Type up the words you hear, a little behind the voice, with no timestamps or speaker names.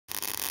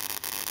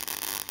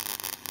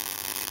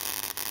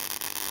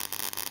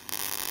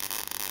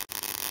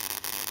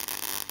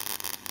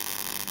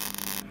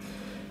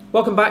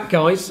Welcome back,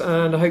 guys,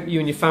 and I hope you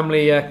and your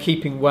family are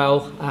keeping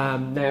well.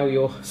 Now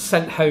you're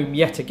sent home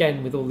yet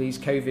again with all these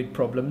COVID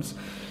problems.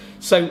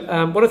 So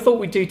what I thought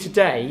we'd do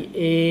today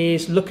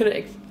is look at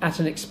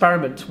an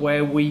experiment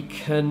where we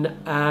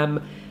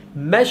can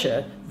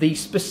measure the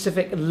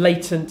specific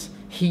latent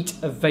heat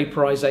of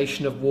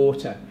vaporization of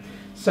water.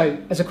 So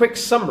as a quick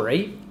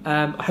summary,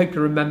 I hope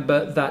you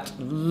remember that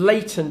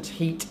latent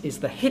heat is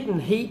the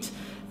hidden heat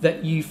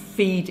that you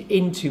feed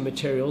into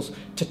materials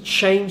to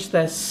change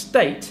their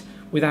state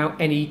without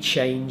any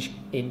change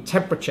in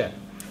temperature.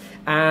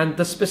 And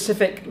the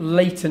specific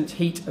latent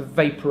heat of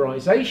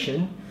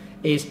vaporization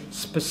is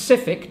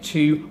specific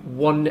to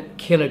 1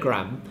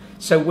 kilogram.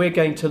 So we're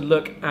going to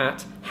look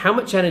at how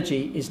much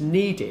energy is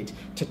needed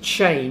to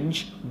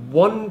change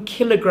 1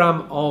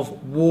 kilogram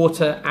of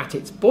water at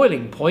its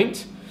boiling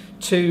point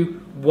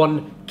to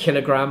 1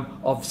 kilogram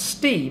of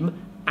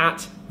steam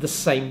at the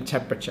same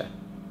temperature.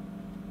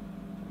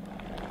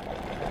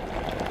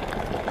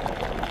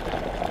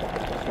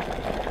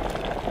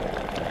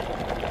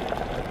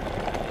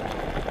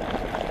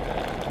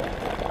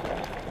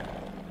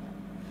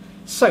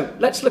 So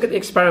let's look at the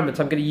experiment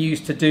I'm going to use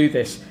to do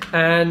this,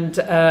 and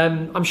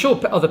I'm sure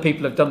other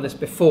people have done this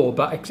before,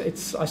 but I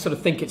sort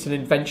of think it's an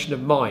invention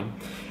of mine.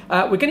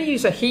 We're going to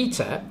use a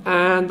heater,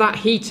 and that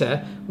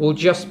heater will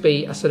just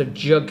be a sort of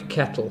jug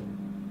kettle.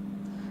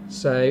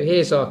 So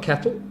here's our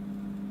kettle.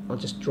 I'll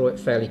just draw it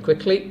fairly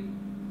quickly.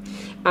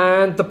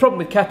 And the problem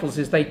with kettles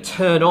is they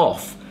turn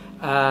off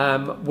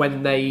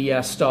when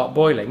they start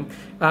boiling,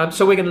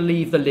 so we're going to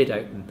leave the lid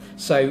open.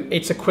 So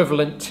it's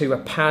equivalent to a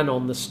pan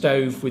on the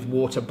stove with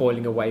water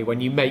boiling away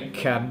when you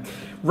make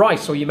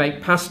rice or you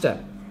make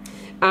pasta.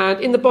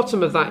 And in the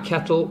bottom of that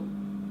kettle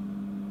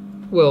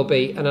will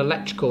be an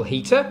electrical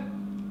heater,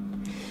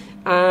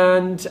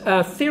 and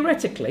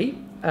theoretically,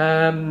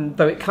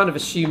 though it kind of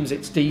assumes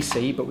it's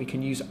DC, but we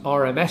can use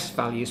RMS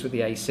values with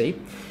the AC,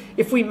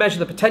 if we measure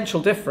the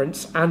potential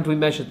difference and we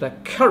measure the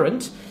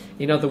current,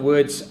 in other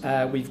words,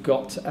 we've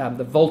got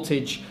the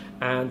voltage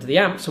and the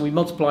amps, and we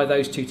multiply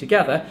those two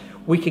together,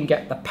 we can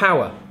get the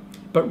power.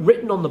 But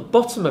written on the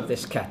bottom of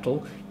this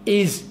kettle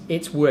is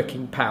its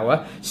working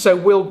power, so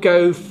we'll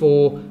go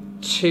for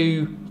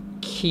 2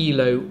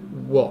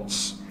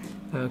 kilowatts.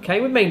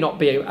 Okay, we may not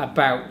be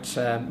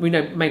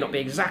may not be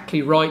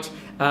exactly right,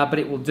 but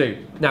it will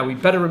do. Now we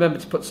better remember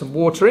to put some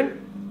water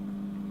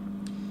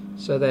in.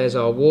 So there's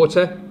our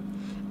water.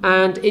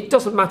 And it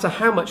doesn't matter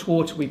how much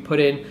water we put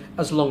in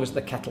as long as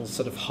the kettle's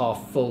sort of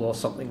half full or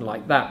something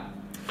like that.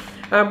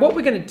 And what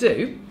we're going to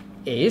do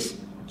is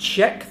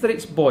check that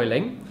it's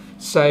boiling.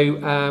 So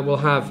we'll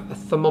have a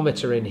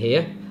thermometer in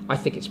here. I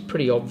think it's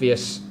pretty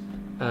obvious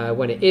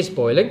when it is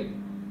boiling.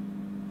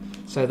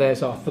 So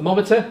there's our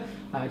thermometer,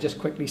 just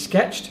quickly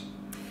sketched.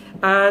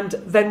 And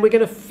then we're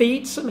going to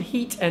feed some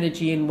heat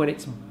energy in when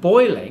it's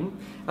boiling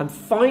and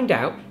find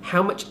out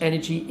how much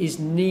energy is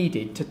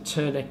needed to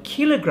turn a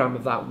kilogram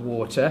of that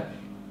water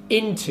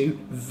into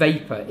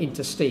vapor,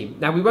 into steam.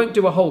 Now we won't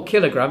do a whole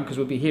kilogram because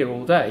we'll be here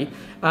all day,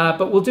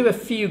 but we'll do a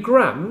few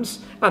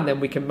grams, and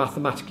then we can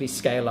mathematically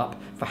scale up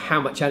for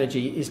how much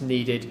energy is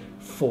needed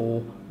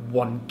for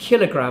 1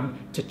 kilogram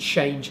to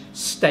change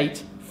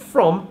state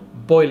from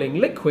boiling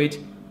liquid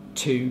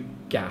to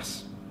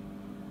gas.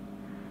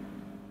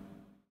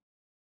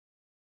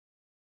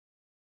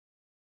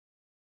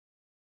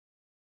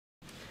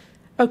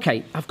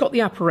 Okay, I've got the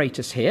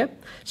apparatus here,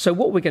 so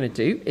what we're going to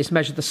do is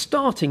measure the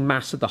starting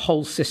mass of the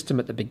whole system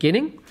at the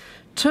beginning,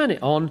 turn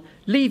it on,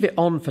 leave it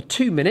on for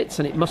 2 minutes,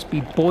 and it must be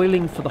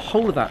boiling for the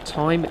whole of that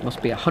time. It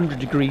must be 100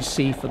 degrees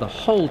C for the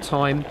whole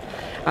time,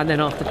 and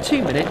then after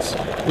 2 minutes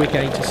we're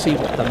going to see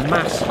what the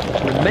mass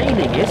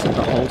remaining is of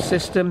the whole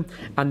system,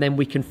 and then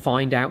we can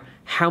find out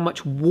how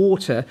much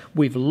water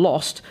we've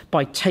lost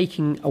by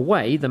taking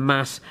away the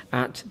mass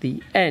at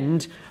the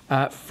end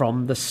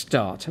from the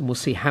start, and we'll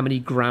see how many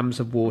grams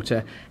of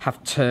water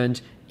have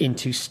turned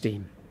into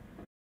steam.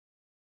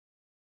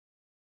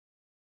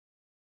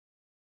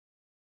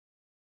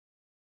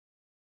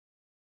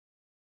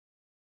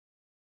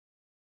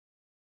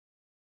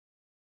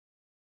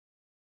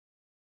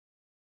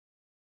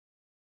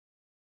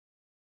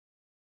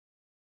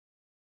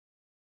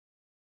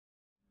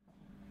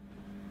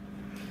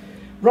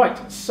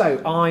 Right,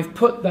 so I've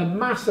put the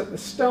mass at the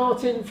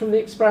start in from the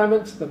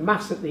experiment, the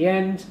mass at the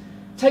end,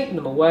 taken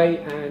them away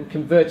and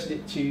converted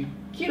it to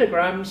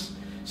kilograms.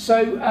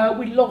 So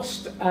we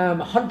lost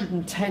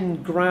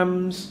 110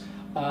 grams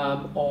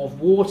of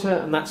water,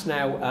 and that's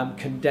now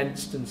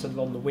condensed and sort of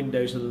on the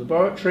windows of the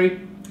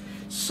laboratory.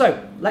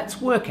 So let's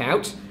work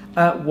out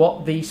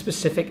what the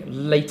specific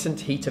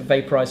latent heat of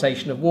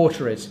vaporization of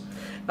water is.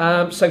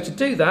 So to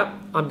do that,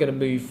 I'm going to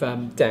move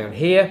down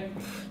here.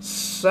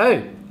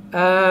 So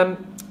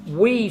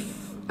we've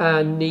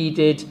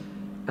needed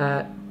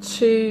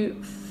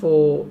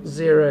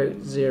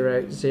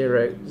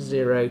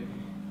 240,000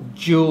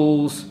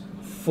 joules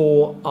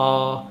for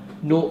our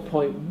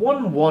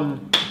 0.11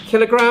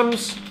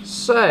 kilograms.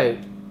 So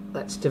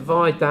let's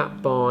divide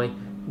that by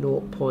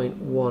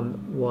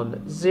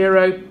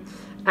 0.110,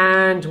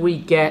 and we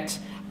get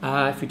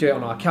if we do it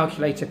on our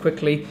calculator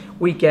quickly,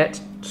 we get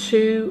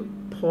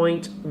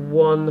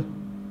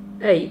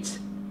 2.18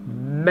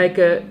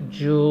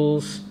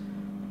 megajoules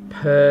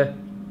per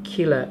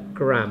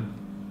kilogram.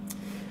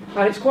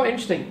 And it's quite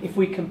interesting if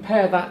we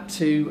compare that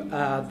to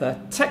the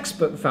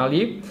textbook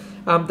value.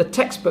 The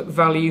textbook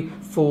value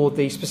for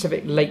the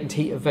specific latent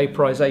heat of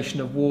vaporization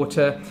of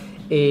water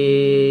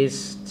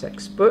is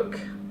textbook.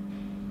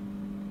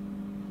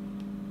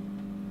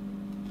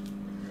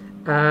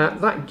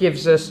 That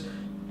gives us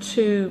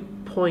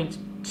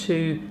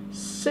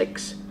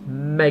 2.26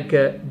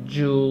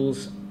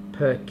 megajoules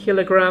per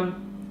kilogram.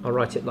 I'll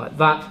write it like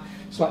that.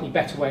 Slightly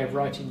better way of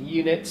writing the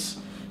units.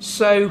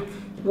 So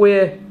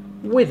we're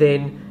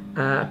within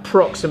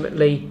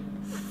approximately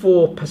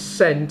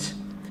 4%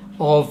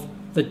 of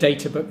the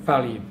data book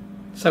value.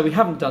 So we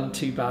haven't done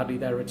too badly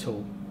there at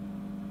all.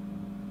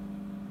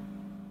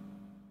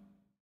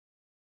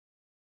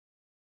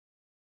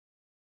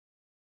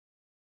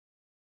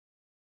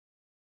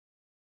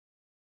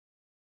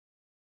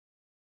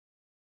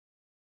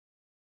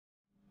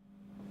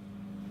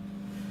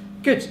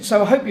 Good,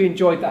 so I hope you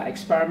enjoyed that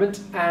experiment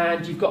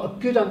and you've got a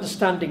good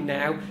understanding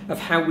now of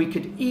how we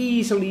could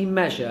easily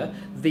measure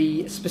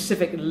the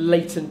specific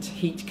latent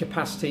heat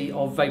capacity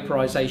of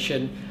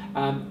vaporization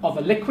of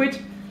a liquid.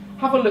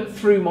 Have a look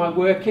through my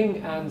working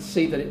and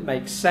see that it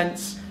makes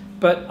sense,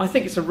 but I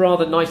think it's a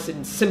rather nice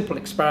and simple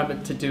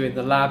experiment to do in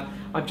the lab.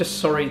 I'm just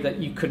sorry that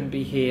you couldn't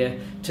be here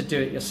to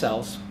do it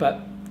yourselves,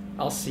 but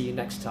I'll see you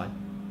next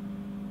time.